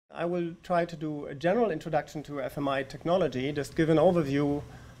I will try to do a general introduction to FMI technology, just give an overview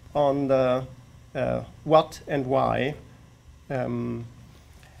on the what and why, and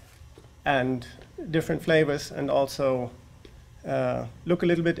different flavors, and also look a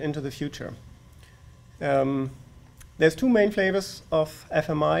little bit into the future. There's two main flavors of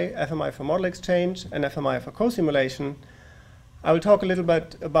FMI, FMI for model exchange and FMI for co-simulation. I will talk a little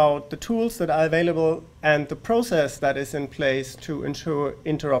bit about the tools that are available and the process that is in place to ensure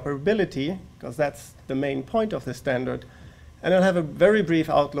interoperability, because that's the main point of the standard. And I'll have a very brief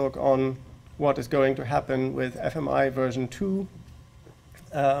outlook on what is going to happen with FMI version 2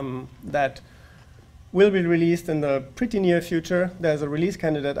 that will be released in the pretty near future. There's a release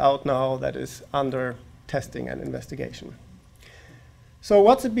candidate out now that is under testing and investigation. So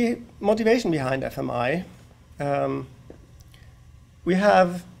what's the motivation behind FMI? We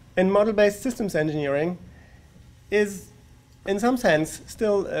have, in model-based systems engineering, is in some sense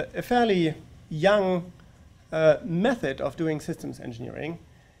still a fairly young method of doing systems engineering.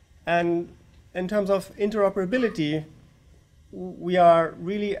 And in terms of interoperability, we are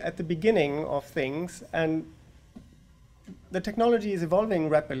really at the beginning of things, and the technology is evolving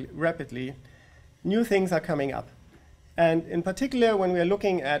rapidly. New things are coming up. And in particular, when we are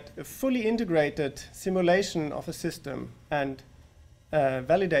looking at a fully integrated simulation of a system and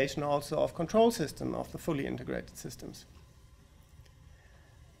validation also of control system of the fully integrated systems.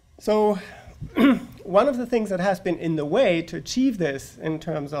 So one of the things that has been in the way to achieve this in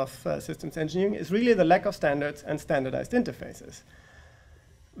terms of systems engineering is really the lack of standards and standardized interfaces.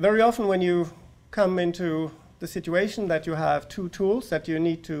 Very often when you come into the situation that you have two tools that you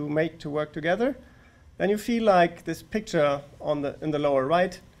need to make to work together, then you feel like this picture on in the lower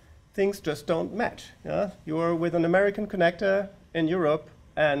right, things just don't match. Yeah? You are with an American connector in Europe,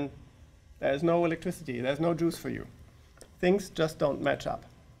 and there's no electricity, there's no juice for you. Things just don't match up.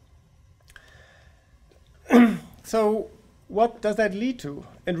 So what does that lead to?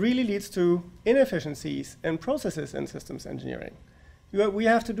 It really leads to inefficiencies in processes in systems engineering. We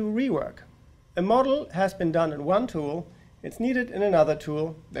have to do rework. A model has been done in one tool, it's needed in another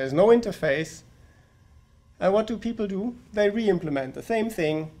tool, there's no interface, and what do people do? They re-implement the same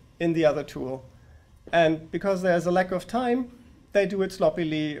thing in the other tool. And because there's a lack of time, they do it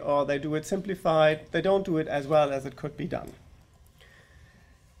sloppily, or they do it simplified. They don't do it as well as it could be done.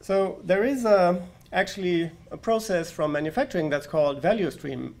 So there is actually a process from manufacturing that's called value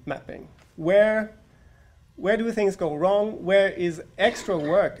stream mapping. Where do things go wrong? Where is extra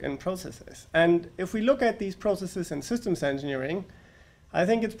work in processes? And if we look at these processes in systems engineering, I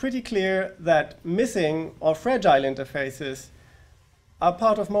think it's pretty clear that missing or fragile interfaces are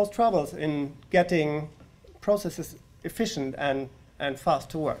part of most troubles in getting processes efficient and fast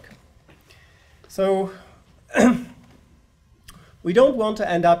to work. So we don't want to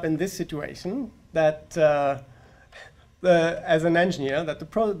end up in this situation that as an engineer, that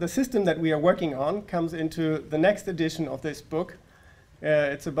the system that we are working on comes into the next edition of this book.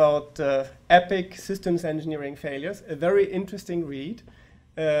 It's about epic systems engineering failures, a very interesting read,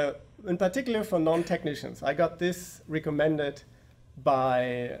 in particular for non-technicians. I got this recommended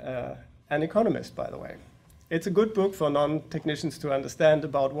by an economist, by the way. It's a good book for non-technicians to understand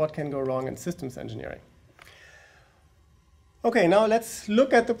about what can go wrong in systems engineering. Okay, now let's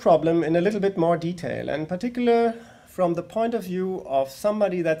look at the problem in a little bit more detail, and in particular from the point of view of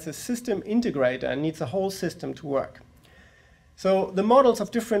somebody that's a system integrator and needs a whole system to work. So the models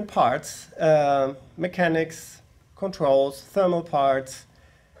of different parts, mechanics, controls, thermal parts,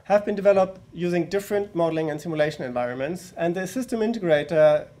 have been developed using different modeling and simulation environments, and the system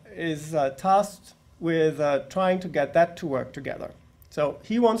integrator is tasked with trying to get that to work together. So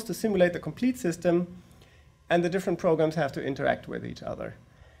he wants to simulate the complete system, and the different programs have to interact with each other.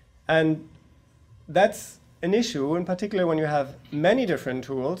 And that's an issue, in particular when you have many different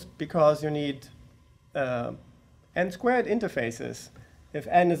tools, because you need n-squared interfaces if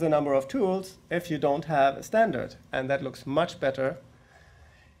n is the number of tools, if you don't have a standard. And that looks much better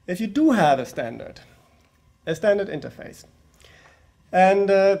if you do have a standard interface. And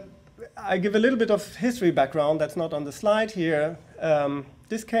I give a little bit of history background that's not on the slide here.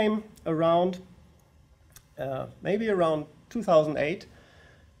 This came around, maybe around 2008.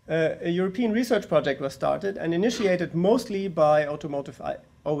 A European research project was started and initiated mostly by automotive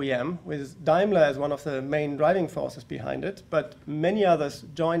OEM, with Daimler as one of the main driving forces behind it, but many others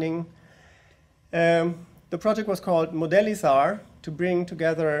joining. The project was called Modelizar, to bring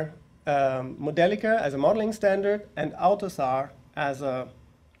together Modelica as a modeling standard and AUTOSAR as a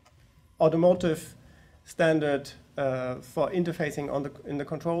automotive standard for interfacing in the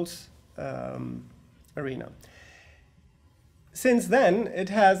controls arena. since then, it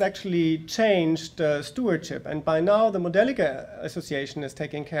has actually changed stewardship, and by now the Modelica Association is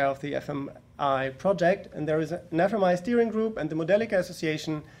taking care of the FMI project, and there is an FMI steering group, and the Modelica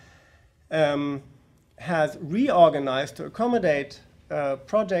Association has reorganized to accommodate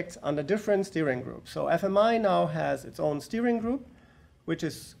projects under different steering groups. So FMI now has its own steering group, which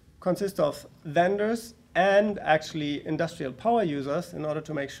consists of vendors and actually industrial power users in order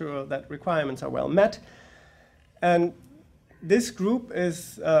to make sure that requirements are well met. And this group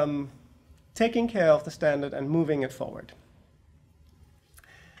is taking care of the standard and moving it forward.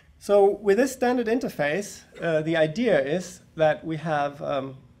 So with this standard interface, the idea is that we have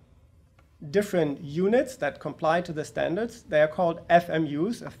different units that comply to the standards. They are called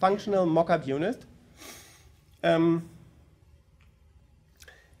FMUs, a functional mockup unit. And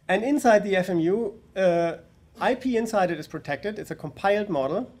inside the FMU, IP inside it is protected. It's a compiled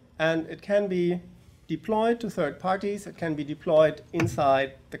model, and it can be deployed to third parties. It can be deployed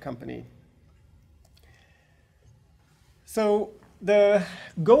inside the company. So the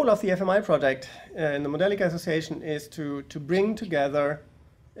goal of the FMI project in the Modelica Association is to bring together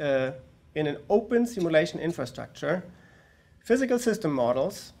in an open simulation infrastructure physical system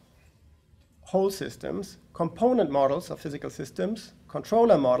models, whole systems, component models of physical systems,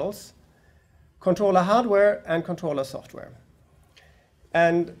 controller models, controller hardware, and controller software.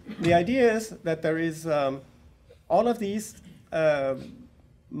 And the idea is that there is all of these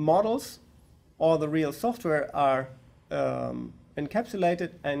models or the real software are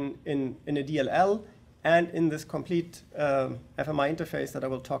encapsulated in a DLL and in this complete FMI interface that I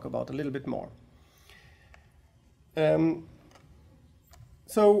will talk about a little bit more.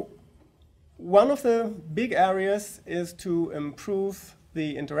 So one of the big areas is to improve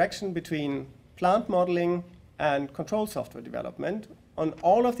the interaction between plant modeling and control software development on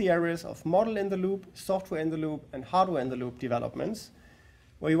all of the areas of model in the loop, software in the loop, and hardware in the loop developments,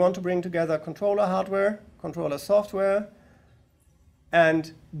 where you want to bring together controller hardware, controller software,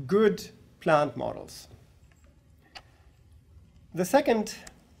 and good plant models. The second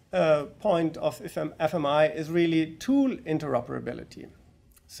point of FMI is really tool interoperability.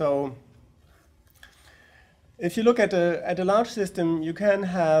 So if you look at a large system, you can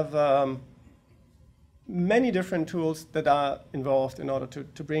have many different tools that are involved in order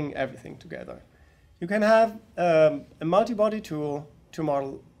to bring everything together. You can have a multi-body tool to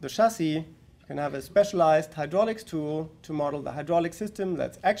model the chassis. You can have a specialized hydraulics tool to model the hydraulic system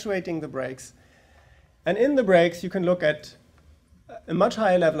that's actuating the brakes. And in the brakes, you can look at a much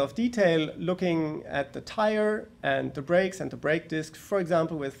higher level of detail, looking at the tire and the brakes and the brake disc, for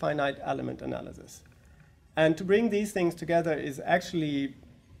example, with finite element analysis. And to bring these things together is actually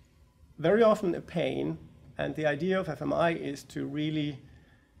very often a pain, and the idea of FMI is to really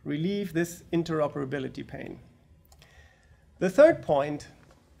relieve this interoperability pain. The third point,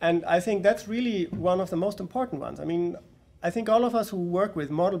 and I think that's really one of the most important ones. I mean, I think all of us who work with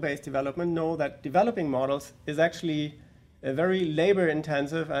model-based development know that developing models is actually a very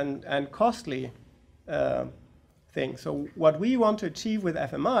labor-intensive and costly thing. So what we want to achieve with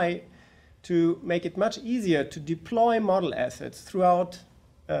FMI to make it much easier to deploy model assets throughout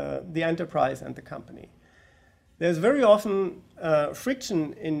the enterprise and the company. There's very often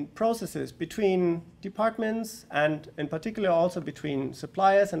friction in processes between departments and in particular also between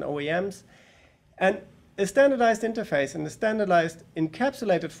suppliers and OEMs. And a standardized interface and a standardized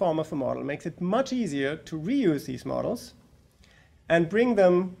encapsulated form of a model makes it much easier to reuse these models and bring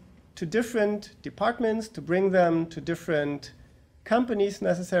them to different departments, to bring them to different companies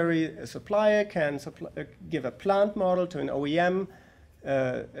necessary. A supplier can give a plant model to an OEM.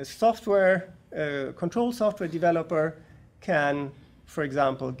 A software, control software developer can, for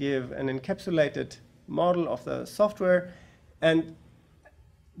example, give an encapsulated model of the software, and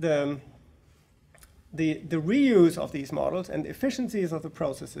the reuse of these models and the efficiencies of the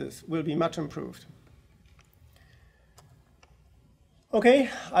processes will be much improved. Okay,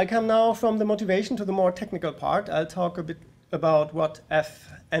 I come now from the motivation to the more technical part. I'll talk a bit about what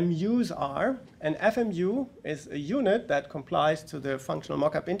FMUs are. An FMU is a unit that complies to the functional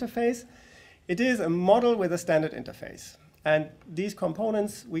mockup interface. It is a model with a standard interface. And these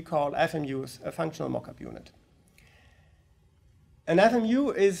components we call FMUs, a functional mockup unit. An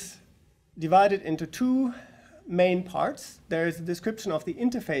FMU is divided into two main parts. There is a description of the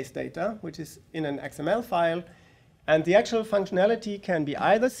interface data, which is in an XML file, and the actual functionality can be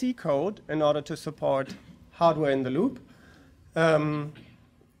either C code in order to support hardware in the loop,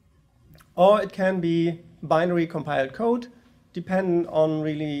 or it can be binary compiled code, depending on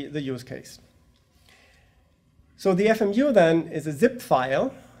really the use case. So the FMU then is a zip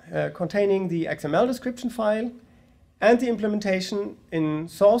file containing the XML description file and the implementation in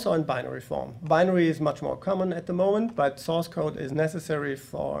source or in binary form. Binary is much more common at the moment, but source code is necessary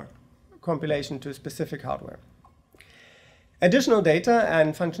for compilation to specific hardware. Additional data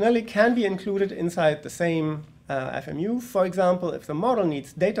and functionality can be included inside the same FMU. For example, if the model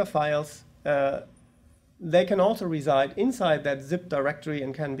needs data files, they can also reside inside that zip directory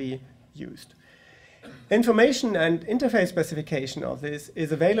and can be used. Information and interface specification of this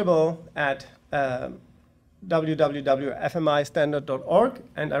is available at www.fmistandard.org,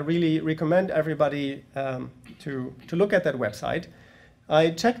 and I really recommend everybody to look at that website.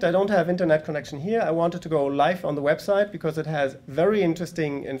 I checked, I don't have internet connection here. I wanted to go live on the website because it has very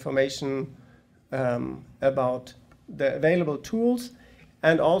interesting information about the available tools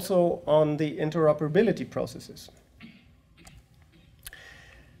and also on the interoperability processes.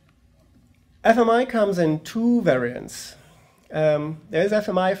 FMI comes in two variants. There is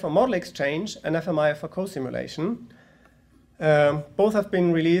FMI for model exchange and FMI for co-simulation. Both have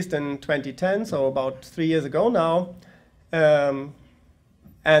been released in 2010, so about 3 years ago now.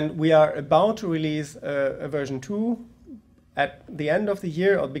 And we are about to release a version 2 at the end of the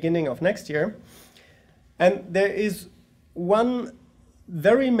year or beginning of next year. And there is one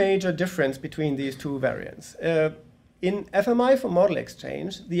very major difference between these two variants. In FMI for model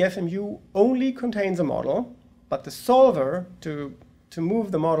exchange, the FMU only contains a model, but the solver to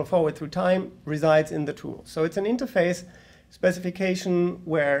move the model forward through time resides in the tool. So it's an interface specification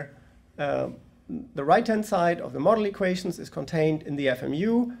where the right-hand side of the model equations is contained in the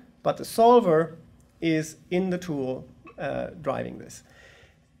FMU, but the solver is in the tool driving this.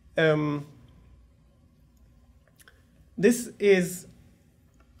 This is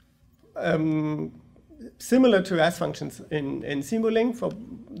similar to as functions in Simulink for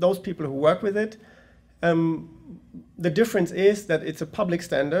those people who work with it. The difference is that it's a public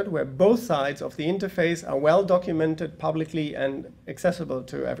standard where both sides of the interface are well documented publicly and accessible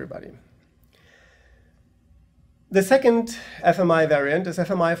to everybody. The second FMI variant is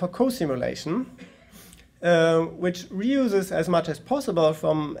FMI for co-simulation, which reuses as much as possible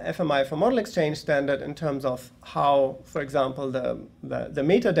from FMI for model exchange standard in terms of how, for example, the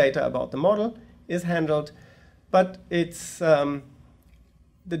metadata about the model is handled. But it's,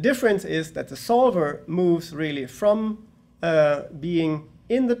 the difference is that the solver moves really from being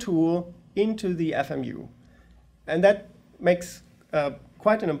in the tool into the FMU. And that makes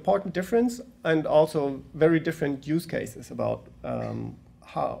quite an important difference, and also very different use cases about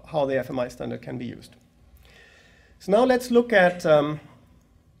how the FMI standard can be used. So now let's look at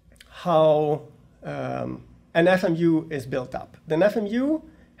how an FMU is built up. The FMU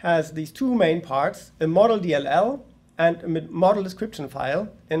has these two main parts, a model DLL and a model description file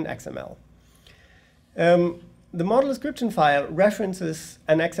in XML. The model description file references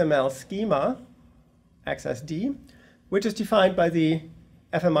an XML schema, XSD, which is defined by the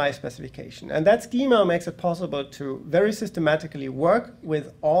FMI specification. And that schema makes it possible to very systematically work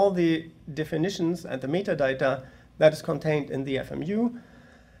with all the definitions and the metadata that is contained in the FMU.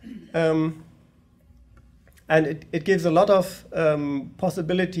 And it gives a lot of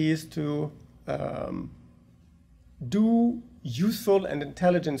possibilities to do useful and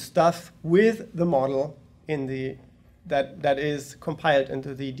intelligent stuff with the model in that is compiled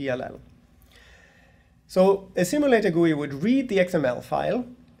into the DLL. So a simulator GUI would read the XML file.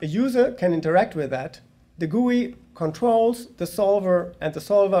 A user can interact with that. The GUI controls the solver, and the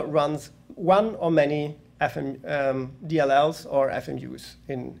solver runs one or many DLLs or FMUs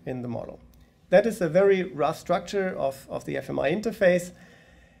in the model. That is a very rough structure of the FMI interface.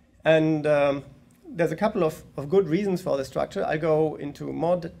 And there's a couple of good reasons for the structure. I'll go into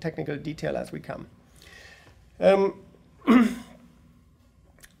more technical detail as we come. The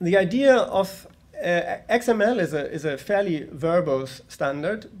idea of XML is a fairly verbose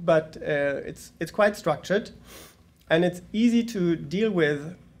standard, but it's quite structured, and it's easy to deal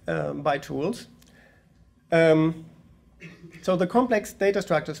with by tools. So the complex data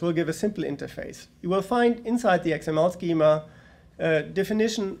structures will give a simple interface. You will find inside the XML schema a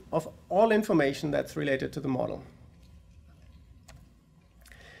definition of all information that's related to the model.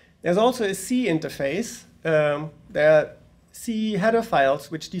 There's also a C interface. There are C header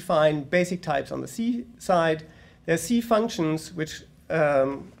files which define basic types on the C side. There are C functions which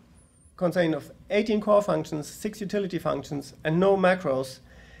contain of 18 core functions, 6 utility functions, and no macros.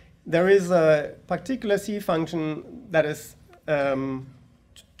 There is a particular C function that is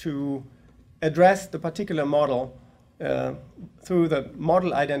to address the particular model through the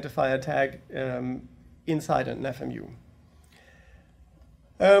model identifier tag inside an FMU.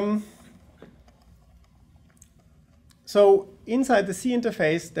 So inside the C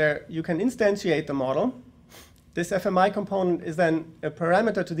interface, there you can instantiate the model, This FMI component is then a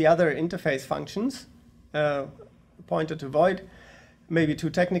parameter to the other interface functions, pointer to void, maybe too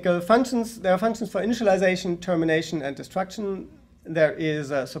technical. Functions, there are functions for initialization, termination, and destruction. There is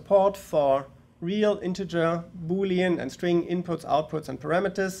support for real, integer, Boolean, and string inputs, outputs, and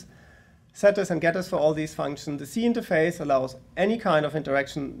parameters, setters and getters for all these functions. The C interface allows any kind of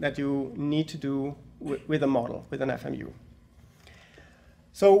interaction that you need to do with a model, with an FMU.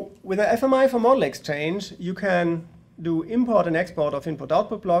 So with an FMI for model exchange, you can do import and export of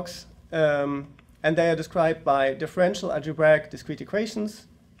input-output blocks, and they are described by differential algebraic discrete equations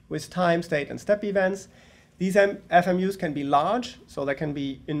with time, state, and step events. These FMUs can be large, so they can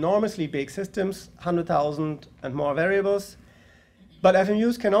be enormously big systems, 100,000 and more variables. But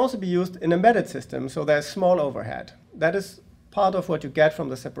FMUs can also be used in embedded systems, so there's small overhead. That is part of what you get from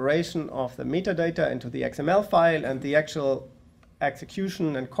the separation of the metadata into the XML file and the actual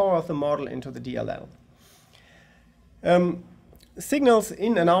execution and core of the model into the DLL. Signals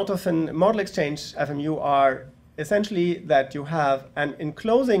in and out of a model exchange FMU are essentially that you have an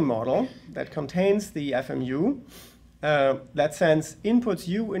enclosing model that contains the FMU that sends inputs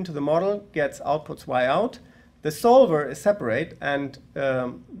U into the model, gets outputs Y out. The solver is separate, and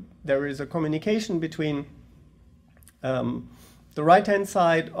there is a communication between the right-hand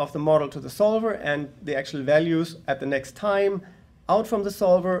side of the model to the solver and the actual values at the next time out from the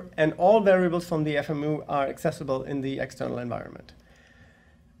solver, and all variables from the FMU are accessible in the external environment.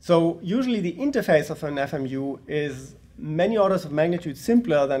 So usually the interface of an FMU is many orders of magnitude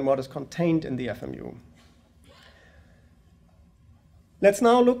simpler than what is contained in the FMU. Let's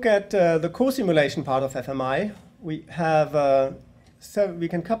now look at the co-simulation part of FMI. We have we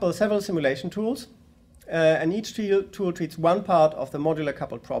can couple several simulation tools, and each tool treats one part of the modular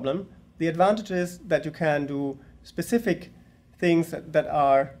coupled problem. The advantage is that you can do specific things that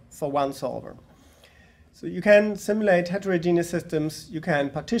are for one solver. So you can simulate heterogeneous systems, you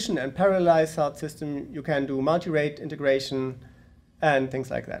can partition and parallelize such systems, you can do multi-rate integration, and things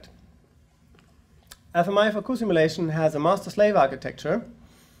like that. FMI for co-simulation has a master-slave architecture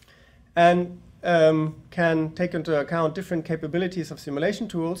and can take into account different capabilities of simulation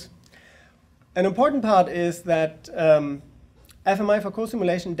tools. An important part is that FMI for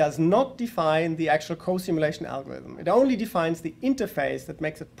co-simulation does not define the actual co-simulation algorithm. It only defines the interface that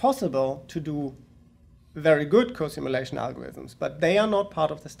makes it possible to do very good co-simulation algorithms, but they are not part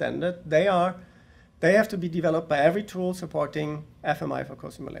of the standard. They have to be developed by every tool supporting FMI for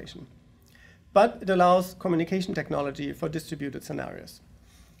co-simulation. But it allows communication technology for distributed scenarios.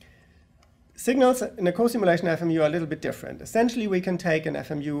 Signals in a co-simulation FMU are a little bit different. Essentially, we can take an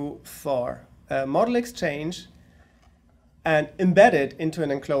FMU for model exchange and embed it into an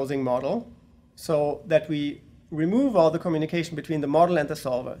enclosing model so that we remove all the communication between the model and the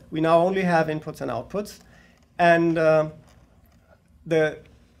solver. We now only have inputs and outputs, and the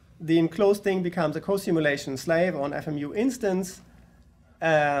enclosed thing becomes a co-simulation slave or an FMU instance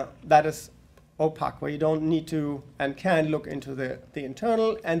that is opaque, where you don't need to and can look into the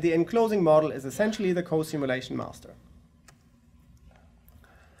internal, and the enclosing model is essentially the co-simulation master.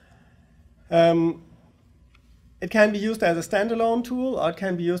 It can be used as a standalone tool, or it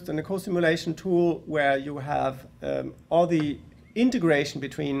can be used in a co-simulation tool where you have all the integration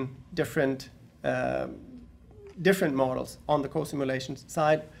between different models on the co-simulation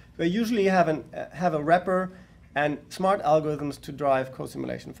side. We usually have a wrapper and smart algorithms to drive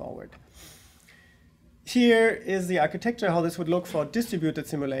co-simulation forward. Here is the architecture, how this would look for distributed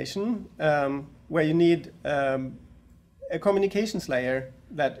simulation, where you need a communications layer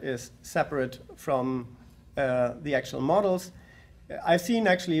that is separate from the actual models. I've seen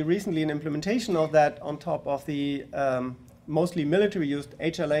actually recently an implementation of that on top of the mostly military used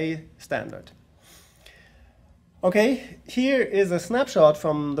HLA standard. Okay, here is a snapshot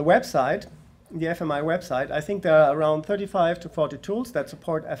from the website, the FMI website. I think there are around 35 to 40 tools that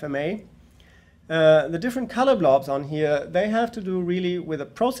support FMA. The different color blobs on here, they have to do really with a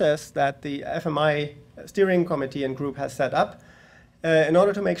process that the FMI steering committee and group has set up in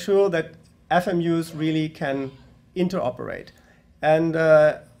order to make sure that FMUs really can interoperate. And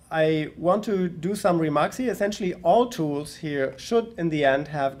I want to do some remarks here. Essentially, all tools here should, in the end,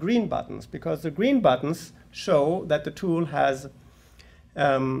 have green buttons, because the green buttons show that the tool has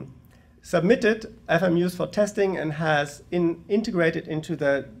submitted FMUs for testing and has integrated into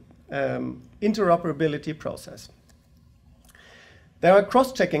the interoperability process. There are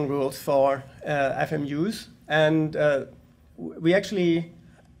cross-checking rules for FMUs, and we actually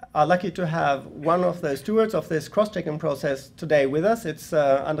are lucky to have one of the stewards of this cross-checking process today with us. It's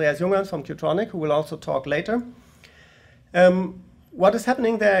Andreas Jungans from Qtronic, who will also talk later. What is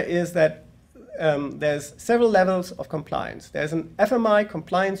happening there is that there's several levels of compliance. There's an FMI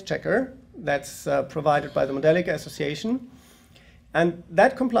compliance checker that's provided by the Modelica Association. And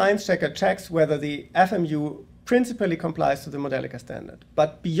that compliance checker checks whether the FMU principally complies to the Modelica standard.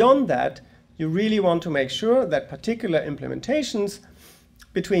 But beyond that, you really want to make sure that particular implementations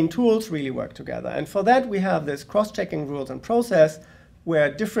between tools really work together. And for that, we have this cross-checking rules and process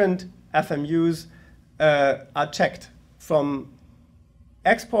where different FMUs are checked from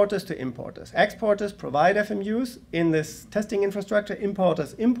exporters to importers. Exporters provide FMUs in this testing infrastructure.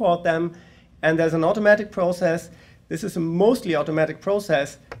 Importers import them. And there's an automatic process. This is a mostly automatic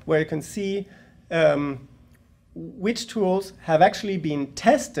process where you can see which tools have actually been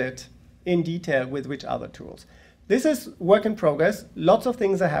tested in detail with which other tools. This is work in progress. Lots of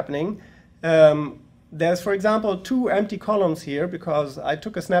things are happening. There's, for example, 2 empty columns here because I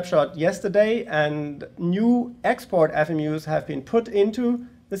took a snapshot yesterday and new export FMUs have been put into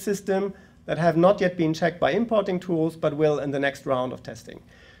the system that have not yet been checked by importing tools but will in the next round of testing.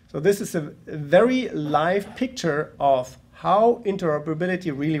 So this is a very live picture of how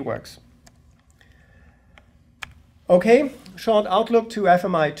interoperability really works. Okay, short outlook to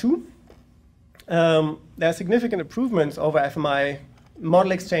FMI 2. There are significant improvements over FMI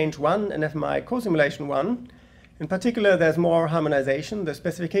Model Exchange 1 and FMI Co-Simulation 1. In particular, there's more harmonization. The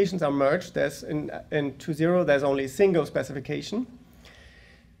specifications are merged. There's in 2.0, there's only a single specification.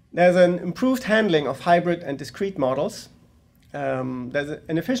 There's an improved handling of hybrid and discrete models. There's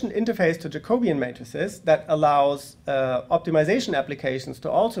an efficient interface to Jacobian matrices that allows optimization applications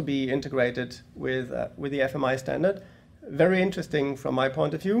to also be integrated with the FMI standard. Very interesting from my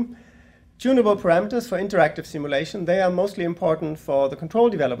point of view. Tunable parameters for interactive simulation, they are mostly important for the control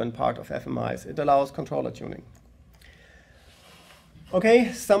development part of FMIs. It allows controller tuning.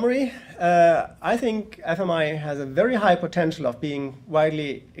 Okay, summary. I think FMI has a very high potential of being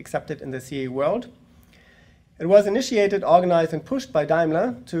widely accepted in the CAE world. It was initiated, organized, and pushed by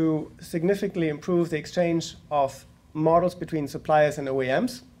Daimler to significantly improve the exchange of models between suppliers and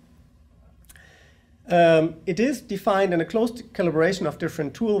OEMs. It is defined in a close collaboration of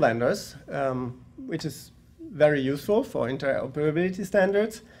different tool vendors, which is very useful for interoperability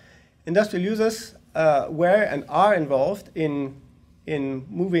standards. Industrial users were and are involved in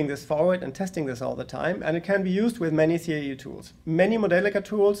moving this forward and testing this all the time, and it can be used with many CAE tools. Many Modelica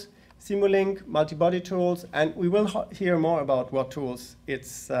tools, Simulink, multi-body tools, and we will hear more about what tools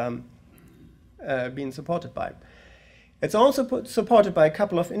it's being supported by. It's also supported by a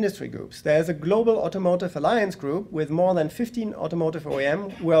couple of industry groups. There's a global automotive alliance group with more than 15 automotive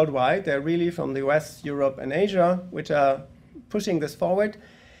OEM worldwide. They're really from the US, Europe, and Asia, which are pushing this forward.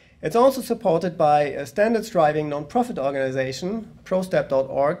 It's also supported by a standards driving non-profit organization,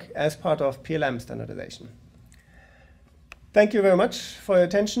 prostep.org, as part of PLM standardization. Thank you very much for your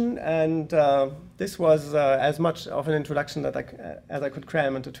attention, and this was as much of an introduction as I could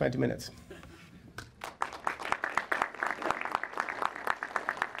cram into 20 minutes.